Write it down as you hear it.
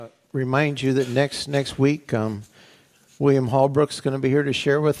Remind you that next week, William Hallbrook's going to be here to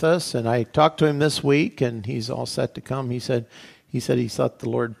share with us, and I talked to him this week, and he's all set to come. He said he thought the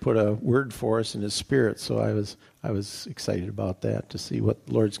Lord put a word for us in His Spirit, so I was excited about that to see what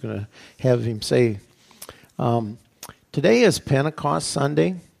the Lord's going to have him say. Today is Pentecost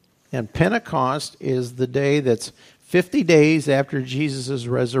Sunday, and Pentecost is the day that's 50 days after Jesus'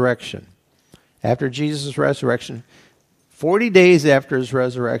 resurrection. After Jesus' resurrection, 40 days after His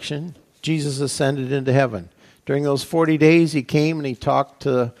resurrection, Jesus ascended into heaven. During those 40 days, He came and He talked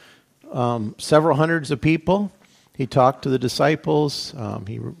to several hundreds of people. He talked to the disciples.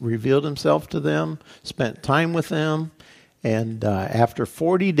 He revealed Himself to them, spent time with them. And after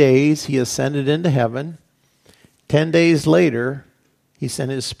 40 days, He ascended into heaven. 10 days later, He sent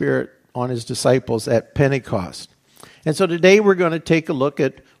His Spirit on His disciples at Pentecost. And so today we're going to take a look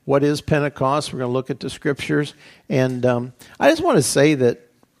at what is Pentecost. We're going to look at the Scriptures. And I just want to say that,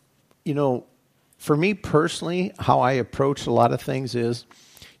 for me personally, how I approach a lot of things is,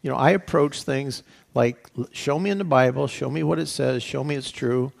 I approach things like, show me in the Bible, show me what it says, show me it's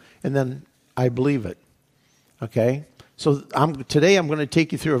true, and then I believe it. Okay? So today I'm going to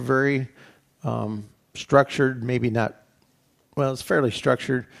take you through a very structured, it's fairly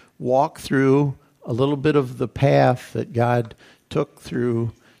structured, walk through a little bit of the path that God took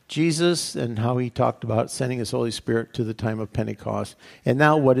through Jesus and how He talked about sending His Holy Spirit to the time of Pentecost. And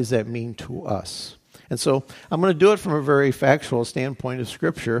now what does that mean to us? And so I'm going to do it from a very factual standpoint of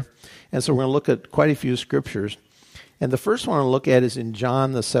Scripture. And so we're going to look at quite a few Scriptures. And the first one I'll look at is in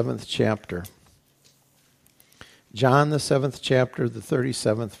John, the 7th chapter. John, the 7th chapter, the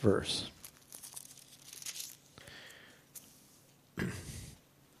 37th verse.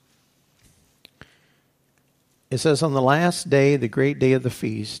 It says, on the last day, the great day of the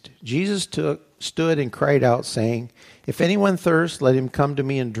feast, Jesus stood and cried out, saying, if anyone thirsts, let him come to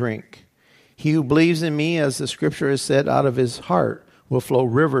me and drink. He who believes in me, as the Scripture has said, out of his heart will flow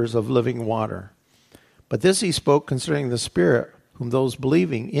rivers of living water. But this he spoke concerning the Spirit, whom those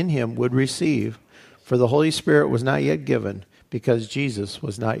believing in Him would receive, for the Holy Spirit was not yet given, because Jesus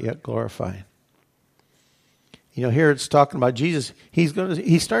was not yet glorified. Here it's talking about Jesus.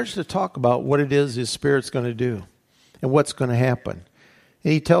 He starts to talk about what it is His Spirit's going to do and what's going to happen.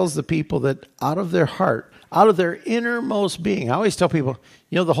 And He tells the people that out of their heart, out of their innermost being. I always tell people,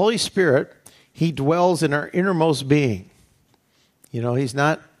 the Holy Spirit, He dwells in our innermost being. He's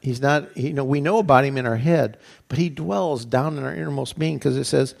not, we know about Him in our head, but He dwells down in our innermost being, because it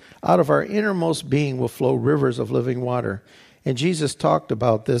says, out of our innermost being will flow rivers of living water. And Jesus talked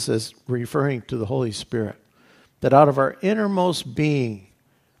about this as referring to the Holy Spirit. That out of our innermost being,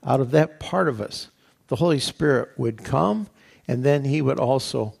 out of that part of us, the Holy Spirit would come, and then He would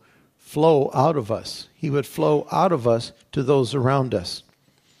also flow out of us. He would flow out of us to those around us.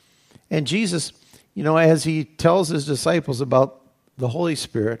 And Jesus, as He tells His disciples about the Holy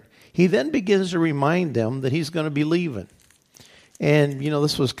Spirit, He then begins to remind them that He's going to be leaving. And,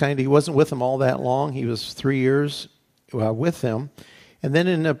 this was He wasn't with them all that long. He was 3 years with them. And then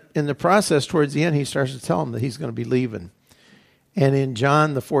in the process, towards the end, He starts to tell them that He's going to be leaving. And in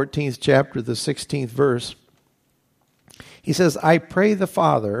John, the 14th chapter, the 16th verse, He says, I will pray the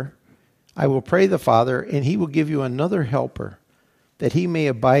Father, and He will give you another helper, that He may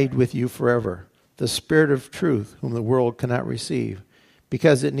abide with you forever, the Spirit of truth, whom the world cannot receive,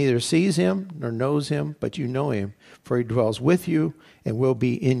 because it neither sees Him nor knows Him, but you know Him, for He dwells with you and will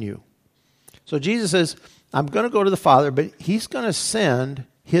be in you. So Jesus says, I'm going to go to the Father, but He's going to send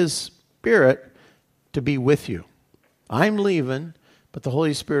His Spirit to be with you. I'm leaving, but the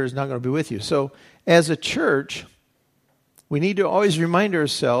Holy Spirit is not going to be with you. So as a church, we need to always remind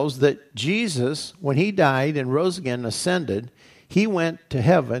ourselves that Jesus, when He died and rose again, ascended, He went to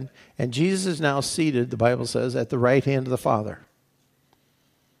heaven, and Jesus is now seated, the Bible says, at the right hand of the Father.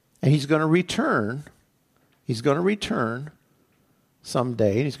 And He's going to return. He's going to return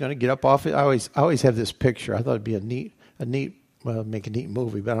someday, and He's going to get up off it. I always have this picture. I thought it'd be make a neat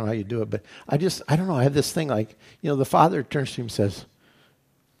movie, but I don't know how you do it. But I don't know. I have this thing like, the Father turns to Him and says,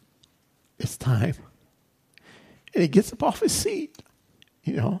 it's time. And He gets up off His seat,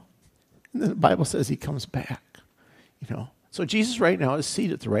 And then the Bible says He comes back, So Jesus right now is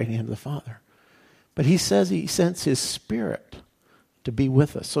seated at the right hand of the Father. But He says He sends His Spirit to be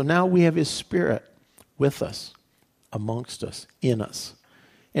with us. So now we have His Spirit with us, amongst us, in us.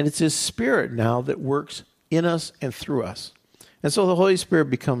 And it's His Spirit now that works in us and through us. And so the Holy Spirit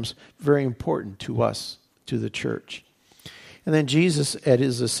becomes very important to us, to the church. And then Jesus at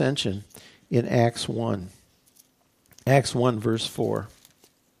His ascension in Acts 1. Acts 1 verse 4.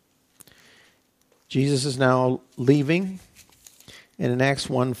 Jesus is now leaving, And in Acts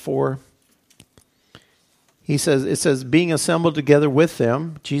 1:4, it says, being assembled together with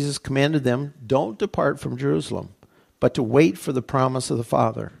them, Jesus commanded them, don't depart from Jerusalem, but to wait for the promise of the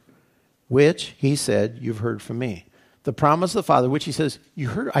Father, which, he said, you've heard from me. The promise of the Father, which he says, you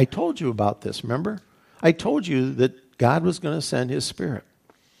heard, I told you about this, remember? I told you that God was going to send his Spirit.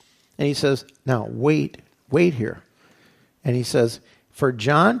 And he says, now wait here. And he says, for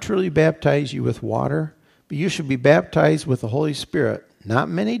John truly baptized you with water, but you should be baptized with the Holy Spirit not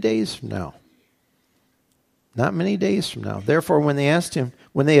many days from now. Not many days from now. Therefore, when they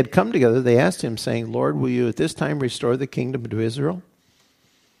had come together, they asked him, saying, Lord, will you at this time restore the kingdom to Israel?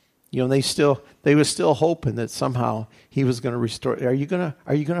 You know, they were still hoping that somehow he was going to restore. Are you going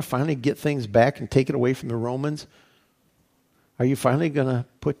to finally get things back and take it away from the Romans? Are you finally going to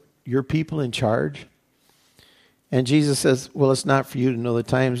put your people in charge? And Jesus says, well, it's not for you to know the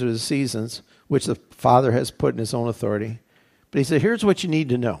times or the seasons which the Father has put in his own authority. But he said, here's what you need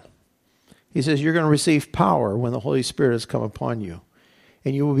to know. He says, you're going to receive power when the Holy Spirit has come upon you.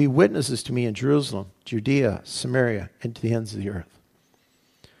 And you will be witnesses to me in Jerusalem, Judea, Samaria, and to the ends of the earth.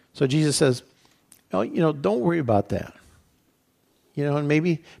 So Jesus says, oh, don't worry about that. And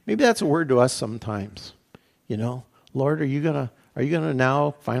maybe that's a word to us sometimes. Lord, are you gonna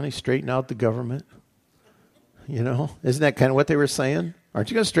now finally straighten out the government? Isn't that kind of what they were saying? Aren't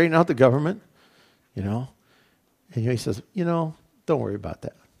you going to straighten out the government? And he says, don't worry about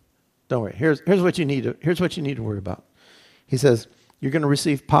that. Don't worry. Here's what you need to worry about. He says, you're going to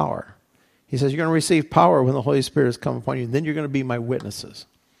receive power. He says, you're going to receive power when the Holy Spirit has come upon you. And then you're going to be my witnesses.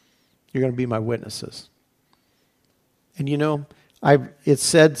 You're going to be my witnesses. And it's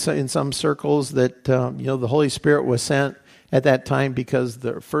said in some circles that the Holy Spirit was sent at that time because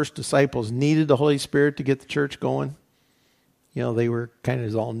the first disciples needed the Holy Spirit to get the church going. They were kind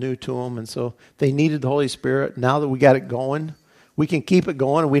of all new to them, and so they needed the Holy Spirit. Now that we got it going, we can keep it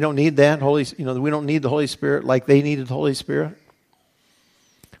going, and we don't need that we don't need the Holy Spirit like they needed the Holy Spirit.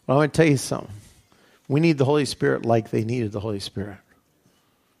 Well, I'm going to tell you something. We need the Holy Spirit like they needed the Holy Spirit.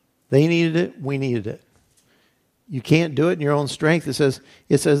 They needed it, we needed it. You can't do it in your own strength. It says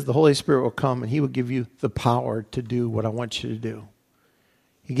the Holy Spirit will come and he will give you the power to do what I want you to do.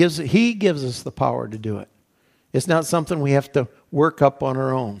 He gives us the power to do it. It's not something we have to work up on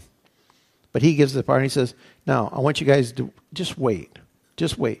our own. But he gives the power and he says, now I want you guys to just wait.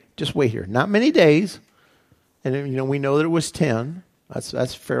 Just wait here. Not many days. And we know that it was 10.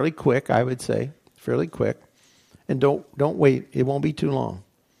 That's fairly quick, I would say. Fairly quick. And don't wait. It won't be too long.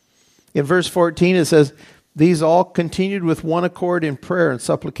 In verse 14 it says, these all continued with one accord in prayer and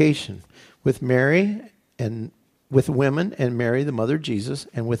supplication with Mary and with women and Mary, the mother of Jesus,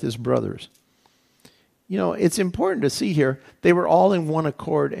 and with his brothers. It's important to see here, they were all in one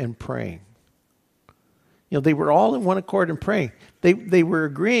accord and praying. They were all in one accord and praying. They were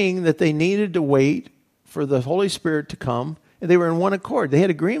agreeing that they needed to wait for the Holy Spirit to come, and they were in one accord. They had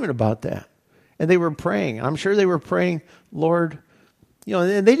agreement about that. And they were praying. I'm sure they were praying, Lord,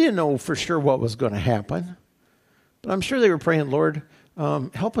 and they didn't know for sure what was going to happen. But I'm sure they were praying, Lord,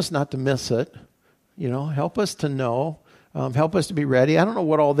 help us not to miss it. Help us to know. Help us to be ready. I don't know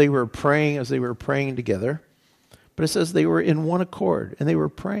what all they were praying as they were praying together. But it says they were in one accord, and they were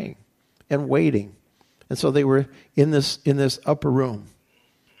praying and waiting. And so they were in this upper room.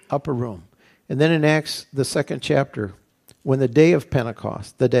 And then in Acts, the 2nd chapter, when the day of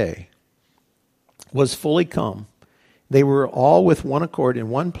Pentecost, was fully come, they were all with one accord in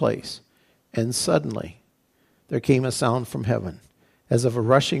one place, and suddenly there came a sound from heaven, as of a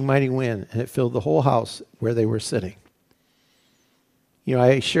rushing mighty wind, and it filled the whole house where they were sitting.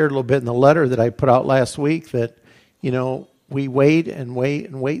 I shared a little bit in the letter that I put out last week that, we wait and wait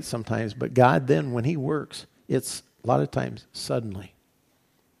and wait sometimes, but God then, when he works, it's a lot of times suddenly.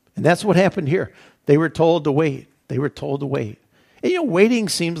 And that's what happened here. They were told to wait. And waiting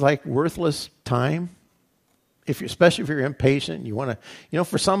seems like worthless time. Especially if you're impatient, you want to,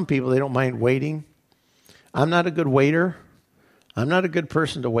 for some people, they don't mind waiting. I'm not a good waiter. I'm not a good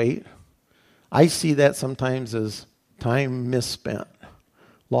person to wait. I see that sometimes as time misspent,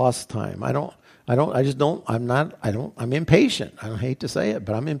 lost time. I'm impatient. I don't hate to say it,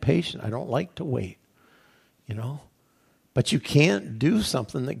 but I'm impatient. I don't like to wait, But you can't do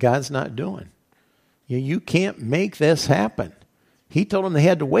something that God's not doing. You can't make this happen. He told them they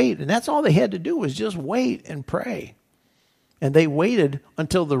had to wait, and that's all they had to do was just wait and pray. And they waited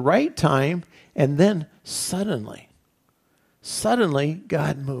until the right time, and then suddenly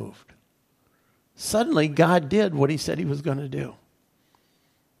God moved. Suddenly God did what he said he was going to do.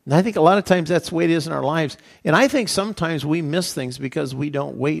 And I think a lot of times that's the way it is in our lives. And I think sometimes we miss things because we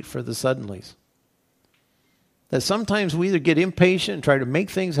don't wait for the suddenlies. That sometimes we either get impatient and try to make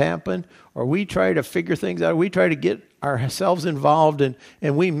things happen, or we try to figure things out. We try to get ourselves involved, and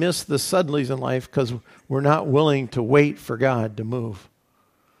we miss the suddenlies in life because we're not willing to wait for God to move.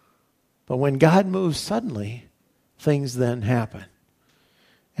 But when God moves suddenly, things then happen.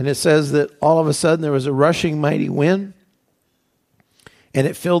 And it says that all of a sudden there was a rushing mighty wind, and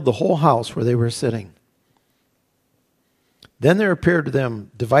it filled the whole house where they were sitting. Then there appeared to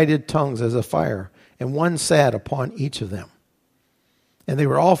them divided tongues as a fire, and one sat upon each of them. And they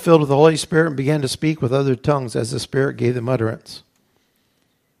were all filled with the Holy Spirit and began to speak with other tongues as the Spirit gave them utterance.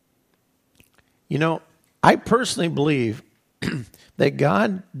 You know, I personally believe that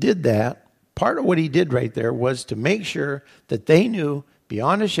God did that. Part of what he did right there was to make sure that they knew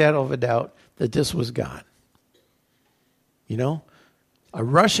beyond a shadow of a doubt that this was God. You know, a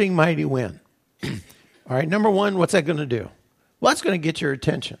rushing mighty wind. All right, number one, what's that going to do? Well, that's going to get your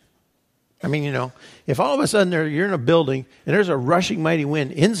attention. I mean, you know, if all of a sudden you're in a building and there's a rushing mighty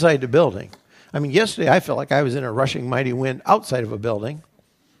wind inside the building. I mean, yesterday I felt like I was in a rushing mighty wind outside of a building,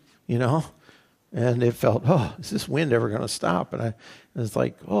 you know, and it felt, oh, is this wind ever going to stop? And it's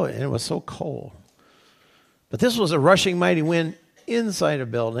like, oh, and it was so cold. But this was a rushing mighty wind inside a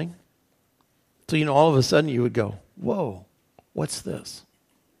building. So, you know, all of a sudden you would go, whoa, what's this?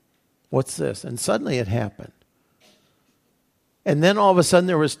 What's this? And suddenly it happened. And then all of a sudden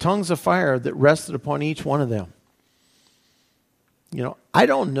there was tongues of fire that rested upon each one of them. You know, I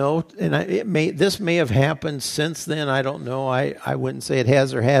don't know, and this may have happened since then. I don't know. I wouldn't say it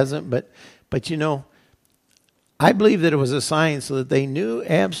has or hasn't, but you know, I believe that it was a sign so that they knew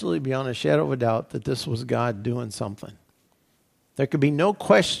absolutely beyond a shadow of a doubt that this was God doing something. There could be no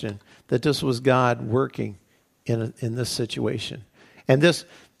question that this was God working in this situation. And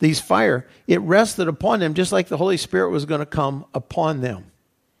these fire, it rested upon them just like the Holy Spirit was going to come upon them.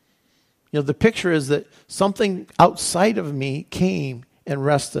 You know, the picture is that something outside of me came and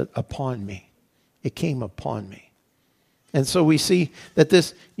rested upon me. It came upon me. And so we see that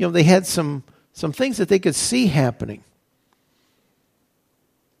this, you know, they had some things that they could see happening.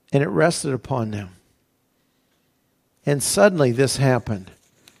 And it rested upon them. And suddenly this happened.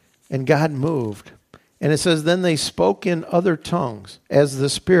 And God moved. And it says, then they spoke in other tongues as the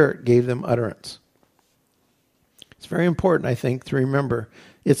Spirit gave them utterance. It's very important, I think, to remember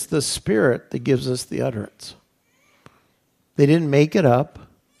it's the Spirit that gives us the utterance. They didn't make it up.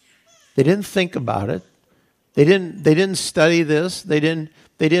 They didn't think about it. They didn't study this. They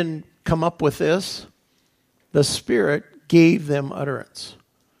didn't come up with this. The Spirit gave them utterance.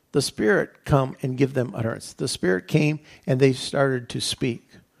 The Spirit come and give them utterance. The Spirit came and they started to speak.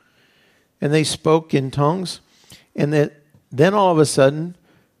 And they spoke in tongues. And then all of a sudden,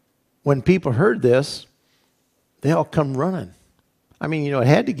 when people heard this, they all come running. I mean, you know, it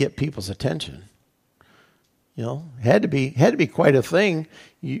had to get people's attention. You know, it had to be quite a thing.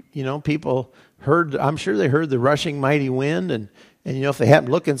 You know, people heard, I'm sure they heard the rushing mighty wind. And you know, if they happened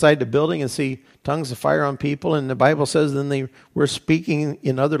to look inside the building and see tongues of fire on people, and the Bible says then they were speaking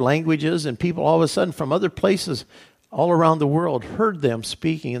in other languages, and people all of a sudden from other places all around the world heard them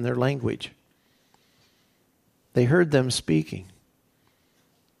speaking in their language. They heard them speaking.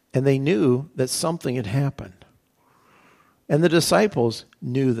 And they knew that something had happened. And the disciples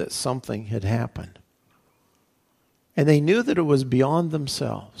knew that something had happened. And they knew that it was beyond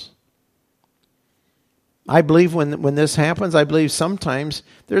themselves. I believe when this happens, I believe sometimes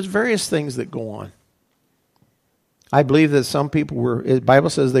there's various things that go on. I believe that some people the Bible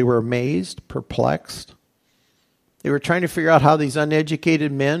says they were amazed, perplexed. They were trying to figure out how these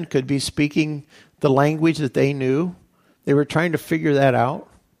uneducated men could be speaking the language that they knew. They were trying to figure that out.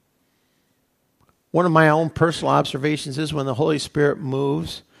 One of my own personal observations is when the Holy Spirit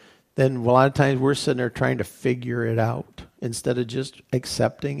moves, then a lot of times we're sitting there trying to figure it out instead of just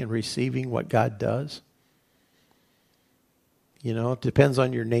accepting and receiving what God does. You know, it depends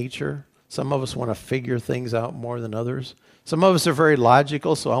on your nature. Some of us want to figure things out more than others. Some of us are very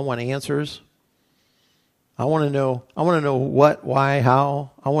logical, so I want answers. I want to know what, why,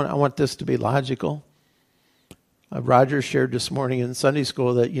 how. I want this to be logical. Roger shared this morning in Sunday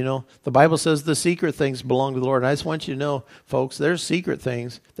school that, you know, the Bible says the secret things belong to the Lord. And I just want you to know, folks, there's secret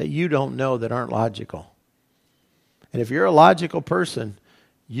things that you don't know that aren't logical. And if you're a logical person,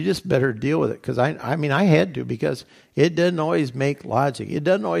 you just better deal with it. Because I mean, I had to, because it doesn't always make logic. It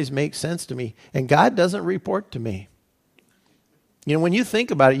doesn't always make sense to me. And God doesn't report to me. You know, when you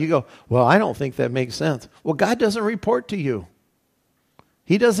think about it, you go, well, I don't think that makes sense. Well, God doesn't report to you.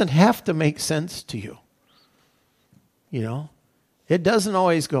 He doesn't have to make sense to you. You know, it doesn't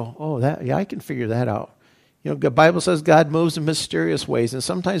always go, oh, I can figure that out. The Bible says God moves in mysterious ways, and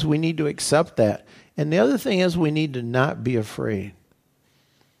sometimes we need to accept that. And the other thing is we need to not be afraid.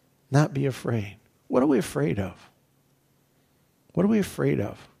 Not be afraid. What are we afraid of? What are we afraid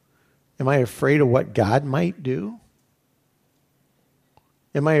of? Am I afraid of what God might do?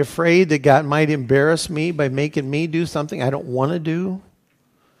 Am I afraid that God might embarrass me by making me do something I don't want to do?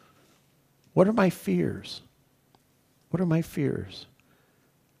 What are my fears? What are my fears?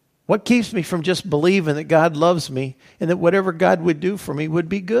 What keeps me from just believing that God loves me and that whatever God would do for me would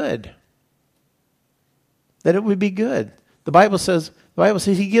be good? That it would be good. The Bible says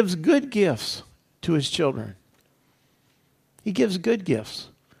He gives good gifts to His children. He gives good gifts.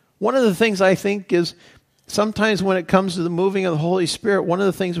 One of the things I think is sometimes when it comes to the moving of the Holy Spirit, one of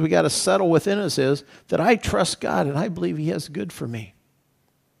the things we got to settle within us is that I trust God and I believe He has good for me.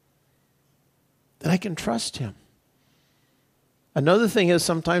 That I can trust Him. Another thing is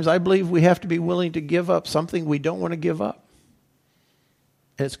sometimes I believe we have to be willing to give up something we don't want to give up.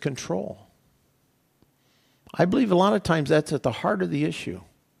 And it's control. I believe a lot of times that's at the heart of the issue.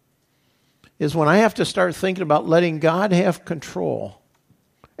 Is when I have to start thinking about letting God have control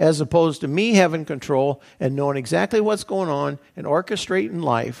as opposed to me having control and knowing exactly what's going on and orchestrating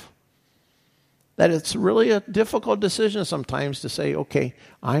life, that it's really a difficult decision sometimes to say, okay,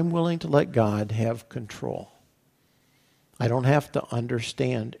 I'm willing to let God have control. I don't have to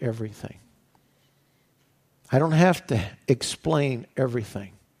understand everything. I don't have to explain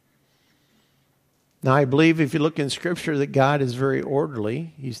everything. Now, I believe if you look in Scripture that God is very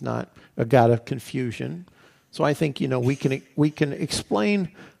orderly. He's not a God of confusion. So I think, we can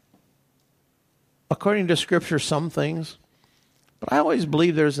explain, according to Scripture, some things. But I always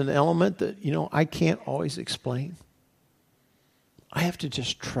believe there's an element that, I can't always explain. I have to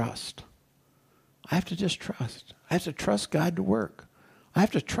just trust. I have to just trust. I have to trust God to work. I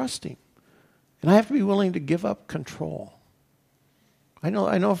have to trust Him. And I have to be willing to give up control. I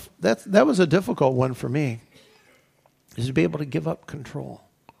know that was a difficult one for me, is to be able to give up control.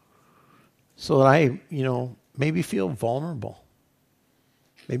 So that I, maybe feel vulnerable.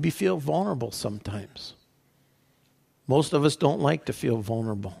 Maybe feel vulnerable sometimes. Most of us don't like to feel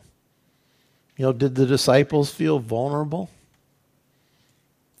vulnerable. Did the disciples feel vulnerable?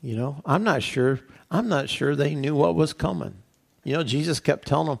 I'm not sure they knew what was coming. Jesus kept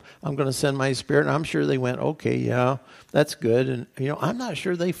telling them, I'm going to send my Spirit. And I'm sure they went, okay, yeah, that's good. And, I'm not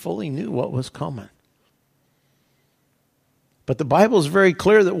sure they fully knew what was coming. But the Bible is very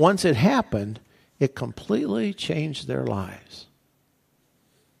clear that once it happened, it completely changed their lives.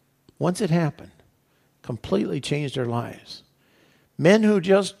 Once it happened, completely changed their lives. Men who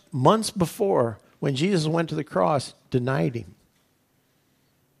just months before, when Jesus went to the cross, denied Him.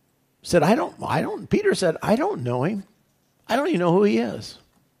 Said, Peter said, I don't know Him. I don't even know who He is.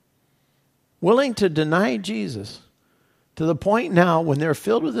 Willing to deny Jesus to the point now when they're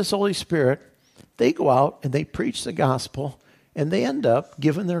filled with this Holy Spirit, they go out and they preach the gospel and they end up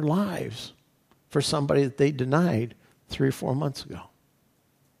giving their lives for somebody that they denied 3 or 4 months ago.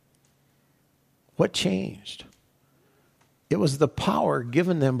 What changed? It was the power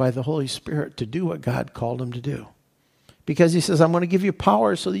given them by the Holy Spirit to do what God called them to do. Because He says, I'm going to give you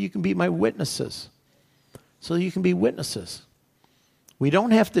power so that you can be my witnesses. So that you can be witnesses. We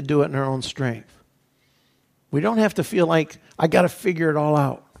don't have to do it in our own strength. We don't have to feel like, I got to figure it all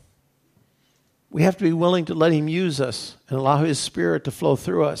out. We have to be willing to let Him use us and allow His Spirit to flow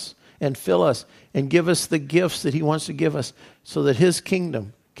through us and fill us and give us the gifts that He wants to give us so that His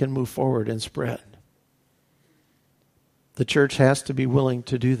kingdom can move forward and spread. The church has to be willing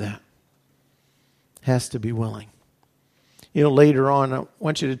to do that. Has to be willing. Later on, I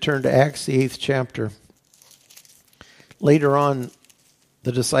want you to turn to Acts, the 8th chapter. Later on,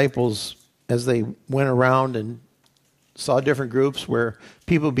 the disciples, as they went around and saw different groups where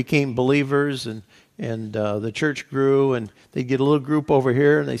people became believers and the church grew, and they'd get a little group over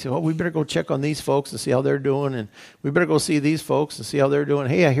here, and they say, we better go check on these folks and see how they're doing, and we better go see these folks and see how they're doing.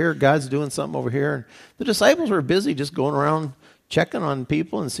 Hey, I hear God's doing something over here. And the disciples were busy just going around checking on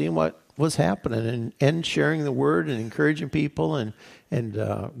people and seeing what was happening and sharing the word and encouraging people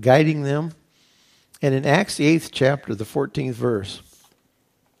and guiding them. And in Acts, the 8th chapter, the 14th verse,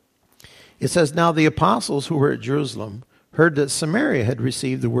 it says, now the apostles who were at Jerusalem heard that Samaria had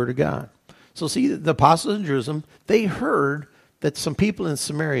received the word of God. So see, the apostles in Jerusalem, they heard that some people in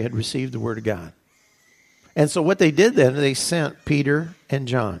Samaria had received the word of God. And so what they did then, they sent Peter and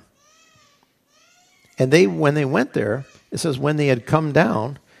John. And when they went there, it says, when they had come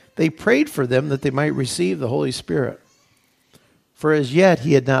down, they prayed for them that they might receive the Holy Spirit. For as yet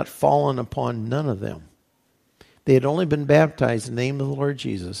He had not fallen upon none of them. They had only been baptized in the name of the Lord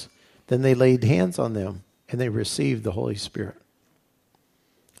Jesus. Then they laid hands on them and they received the Holy Spirit.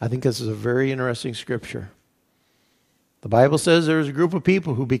 I think this is a very interesting scripture. The Bible says there was a group of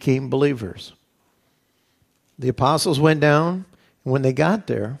people who became believers. The apostles went down, and when they got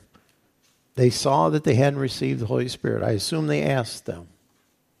there, they saw that they hadn't received the Holy Spirit. I assume they asked them.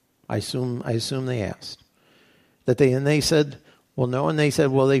 I assume they asked. And they said, well, no. And they said,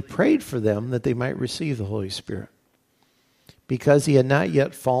 well, they prayed for them that they might receive the Holy Spirit because he had not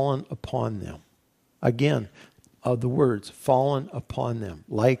yet fallen upon them. Again, of the words, fallen upon them,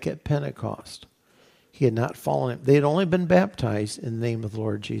 like at Pentecost. He had not fallen. They had only been baptized in the name of the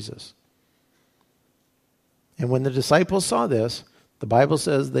Lord Jesus. And when the disciples saw this, the Bible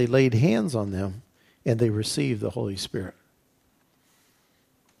says they laid hands on them and they received the Holy Spirit.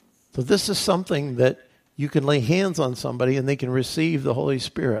 So this is something that you can lay hands on somebody and they can receive the Holy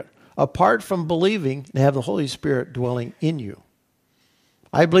Spirit, apart from believing and have the Holy Spirit dwelling in you.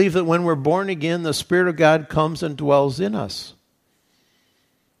 I believe that when we're born again, the Spirit of God comes and dwells in us.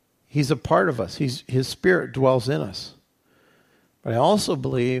 He's a part of us. His Spirit dwells in us. But I also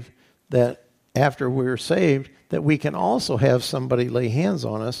believe that after we're saved, that we can also have somebody lay hands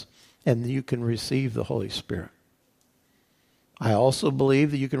on us and you can receive the Holy Spirit. I also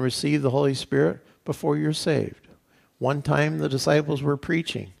believe that you can receive the Holy Spirit before you're saved. One time the disciples were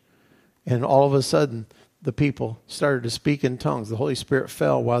preaching, and all of a sudden the people started to speak in tongues. The Holy Spirit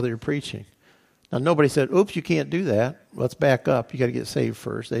fell while they were preaching. Now nobody said, oops, you can't do that. Let's back up. You got to get saved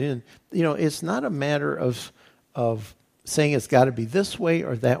first. They didn't. It's not a matter of saying it's got to be this way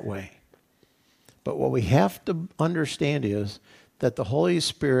or that way. But what we have to understand is that the Holy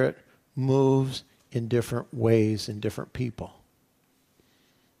Spirit moves in different ways in different people.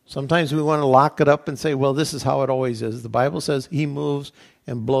 Sometimes we want to lock it up and say, well, this is how it always is. The Bible says he moves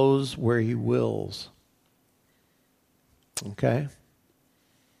and blows where he wills. Okay?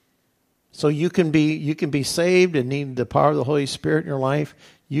 So you can be saved and need the power of the Holy Spirit in your life.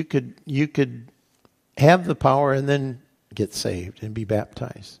 You could have the power and then get saved and be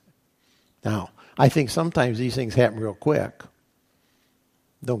baptized. Now, I think sometimes these things happen real quick.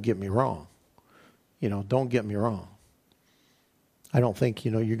 Don't get me wrong. Don't get me wrong. I don't think,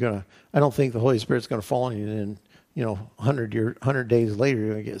 I don't think the Holy Spirit's going to fall on you and then, 100 days later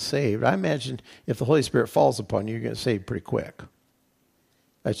you're going to get saved. I imagine if the Holy Spirit falls upon you, you're going to get saved pretty quick.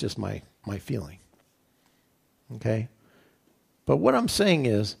 That's just my feeling. Okay? But what I'm saying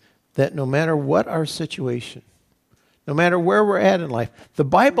is that no matter what our situation, no matter where we're at in life, the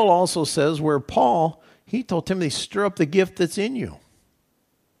Bible also says where Paul, he told Timothy, stir up the gift that's in you.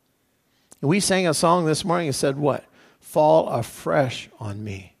 And we sang a song this morning and said what? Fall afresh on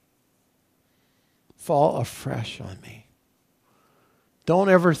me. Fall afresh on me. Don't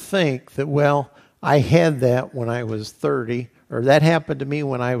ever think that, well, I had that when I was 30, or that happened to me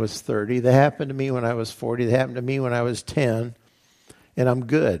when I was 30, that happened to me when I was 40, that happened to me when I was 10, and I'm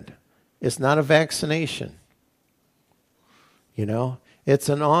good. It's not a vaccination. It's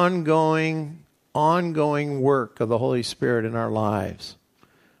an ongoing work of the Holy Spirit in our lives.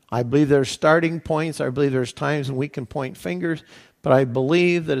 I believe there's starting points. I believe there's times when we can point fingers, but I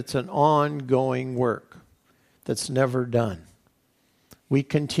believe that it's an ongoing work that's never done. We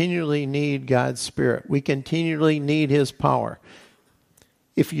continually need God's Spirit. We continually need His power.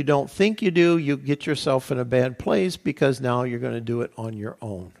 If you don't think you do, you get yourself in a bad place because now you're going to do it on your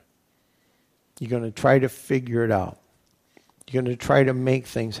own. You're going to try to figure it out. You're going to try to make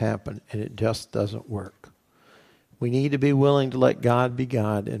things happen, and it just doesn't work. We need to be willing to let God be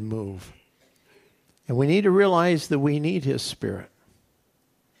God and move. And we need to realize that we need His Spirit.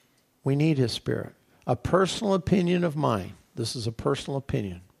 We need His Spirit. A personal opinion of mine. This is a personal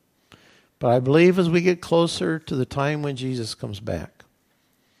opinion. But I believe as we get closer to the time when Jesus comes back,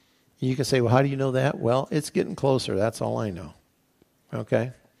 you can say, well, how do you know that? Well, it's getting closer. That's all I know.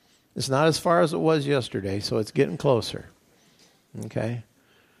 Okay? It's not as far as it was yesterday, so it's getting closer. Okay?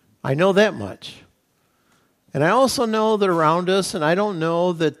 I know that much. And I also know that around us, and I don't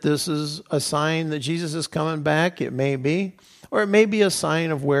know that this is a sign that Jesus is coming back. It may be. Or it may be a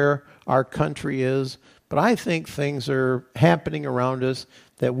sign of where our country is. But I think things are happening around us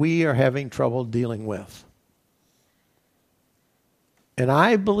that we are having trouble dealing with. And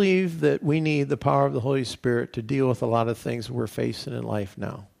I believe that we need the power of the Holy Spirit to deal with a lot of things we're facing in life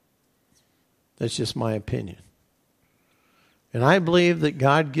now. That's just my opinion. And I believe that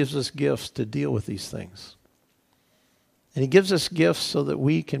God gives us gifts to deal with these things. And He gives us gifts so that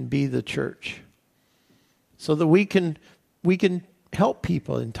we can be the church. So that we can help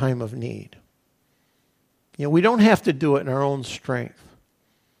people in time of need. We don't have to do it in our own strength.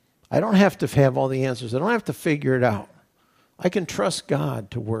 I don't have to have all the answers. I don't have to figure it out. I can trust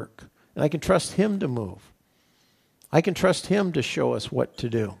God to work. And I can trust Him to move. I can trust him to show us what to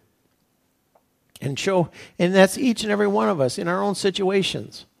do. And that's each and every one of us in our own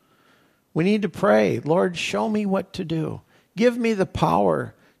situations. We need to pray, Lord, show me what to do. Give me the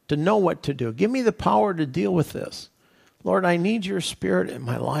power to know what to do. Give me the power to deal with this. Lord, I need your Spirit in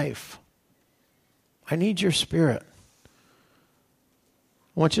my life. I need your Spirit.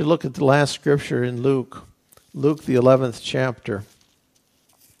 I want you to look at the last scripture in Luke. Luke, the 11th chapter.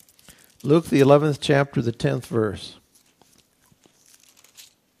 Luke, the 11th chapter, the 10th verse.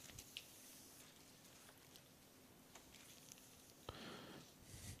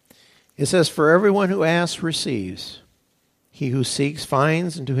 It says, for everyone who asks receives. He who seeks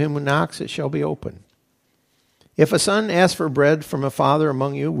finds, and to him who knocks it shall be opened. If a son asks for bread from a father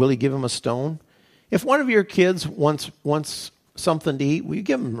among you, will he give him a stone? If one of your kids wants something to eat, will you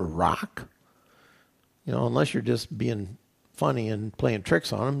give him a rock? Unless you're just being funny and playing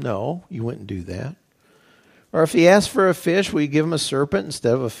tricks on him. No, you wouldn't do that. Or if he asks for a fish, will you give him a serpent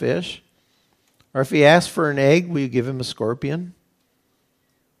instead of a fish? Or if he asks for an egg, will you give him a scorpion?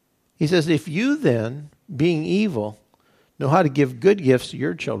 He says, if you then, being evil, know how to give good gifts to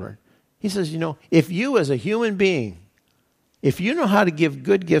your children. He says, if you as a human being, if you know how to give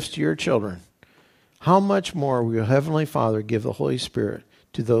good gifts to your children, how much more will your Heavenly Father give the Holy Spirit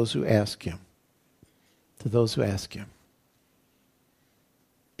to those who ask him? To those who ask him.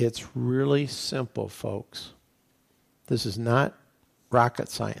 It's really simple, folks. This is not rocket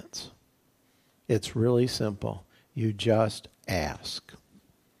science. It's really simple. You just ask.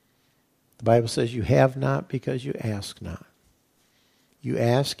 The Bible says you have not because you ask not. You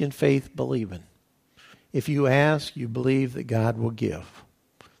ask in faith, believing. If you ask, you believe that God will give.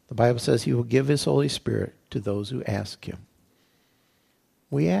 The Bible says he will give his Holy Spirit to those who ask him.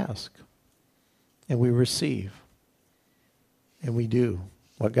 We ask. And we receive. And we do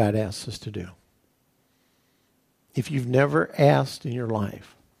what God asks us to do. If you've never asked in your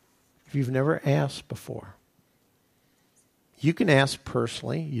life, if you've never asked before, you can ask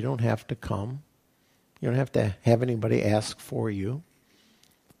personally. You don't have to come. You don't have to have anybody ask for you.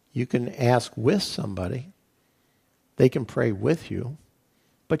 You can ask with somebody. They can pray with you.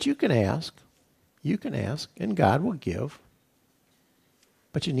 But you can ask. You can ask, and God will give.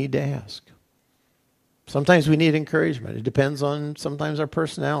 But you need to ask. Sometimes we need encouragement. It depends on sometimes our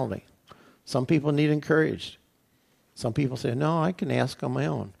personality. Some people need encouraged. Some people say, no, I can ask on my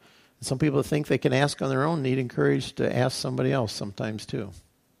own. And some people think they can ask on their own, need encouraged to ask somebody else sometimes too.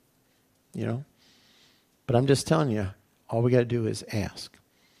 But I'm just telling you, all we got to do is ask.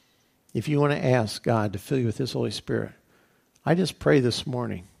 If you want to ask God to fill you with his Holy Spirit, I just pray this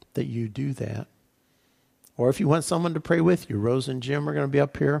morning that you do that. Or if you want someone to pray with you, Rose and Jim are going to be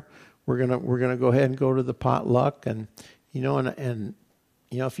up here. We're gonna go ahead and go to the potluck, and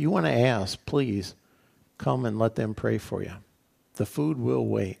if you want to ask, please come and let them pray for you. The food will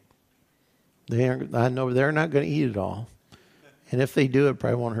wait. I know they're not going to eat it all, and if they do, it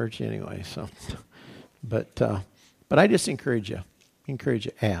probably won't hurt you anyway. So, but I just encourage you,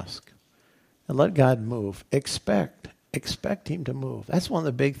 ask, and let God move. Expect him to move. That's one of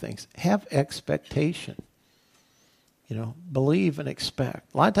the big things. Have expectation. Believe and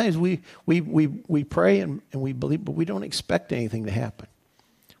expect. A lot of times we pray and we believe, but we don't expect anything to happen.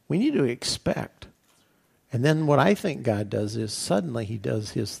 We need to expect. And then what I think God does is suddenly he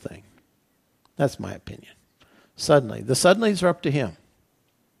does his thing. That's my opinion. Suddenly. The suddenlies are up to him.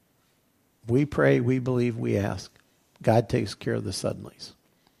 We pray, we believe, we ask. God takes care of the suddenlies.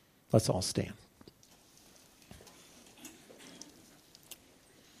 Let's all stand.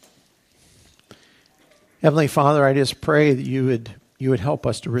 Heavenly Father, I just pray that you would help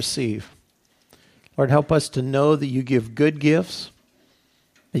us to receive. Lord, help us to know that you give good gifts,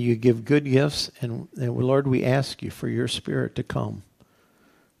 and Lord, we ask you for your Spirit to come.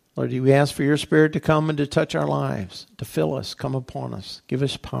 Lord, we ask for your Spirit to come and to touch our lives, to fill us, come upon us, give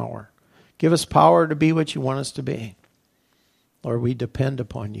us power. Give us power to be what you want us to be. Lord, we depend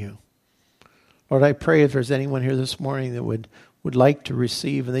upon you. Lord, I pray if there's anyone here this morning that would like to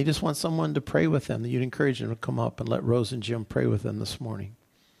receive, and they just want someone to pray with them, that you'd encourage them to come up and let Rose and Jim pray with them this morning.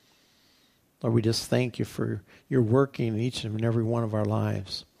 Lord, we just thank you for your working in each and every one of our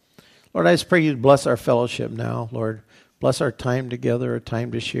lives. Lord, I just pray you'd bless our fellowship now. Lord, bless our time together, our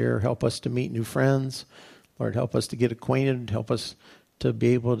time to share. Help us to meet new friends. Lord, help us to get acquainted. Help us to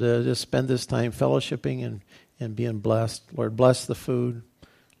be able to just spend this time fellowshipping and being blessed. Lord, bless the food.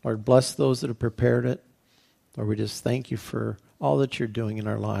 Lord, bless those that have prepared it. Lord, we just thank you for all that you're doing in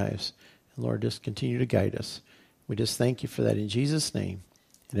our lives. And Lord, just continue to guide us. We just thank you for that in Jesus' name.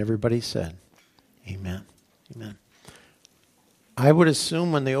 And everybody said, amen. Amen. I would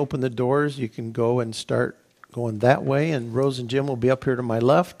assume when they open the doors, you can go and start going that way, and Rose and Jim will be up here to my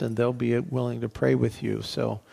left, and they'll be willing to pray with you. So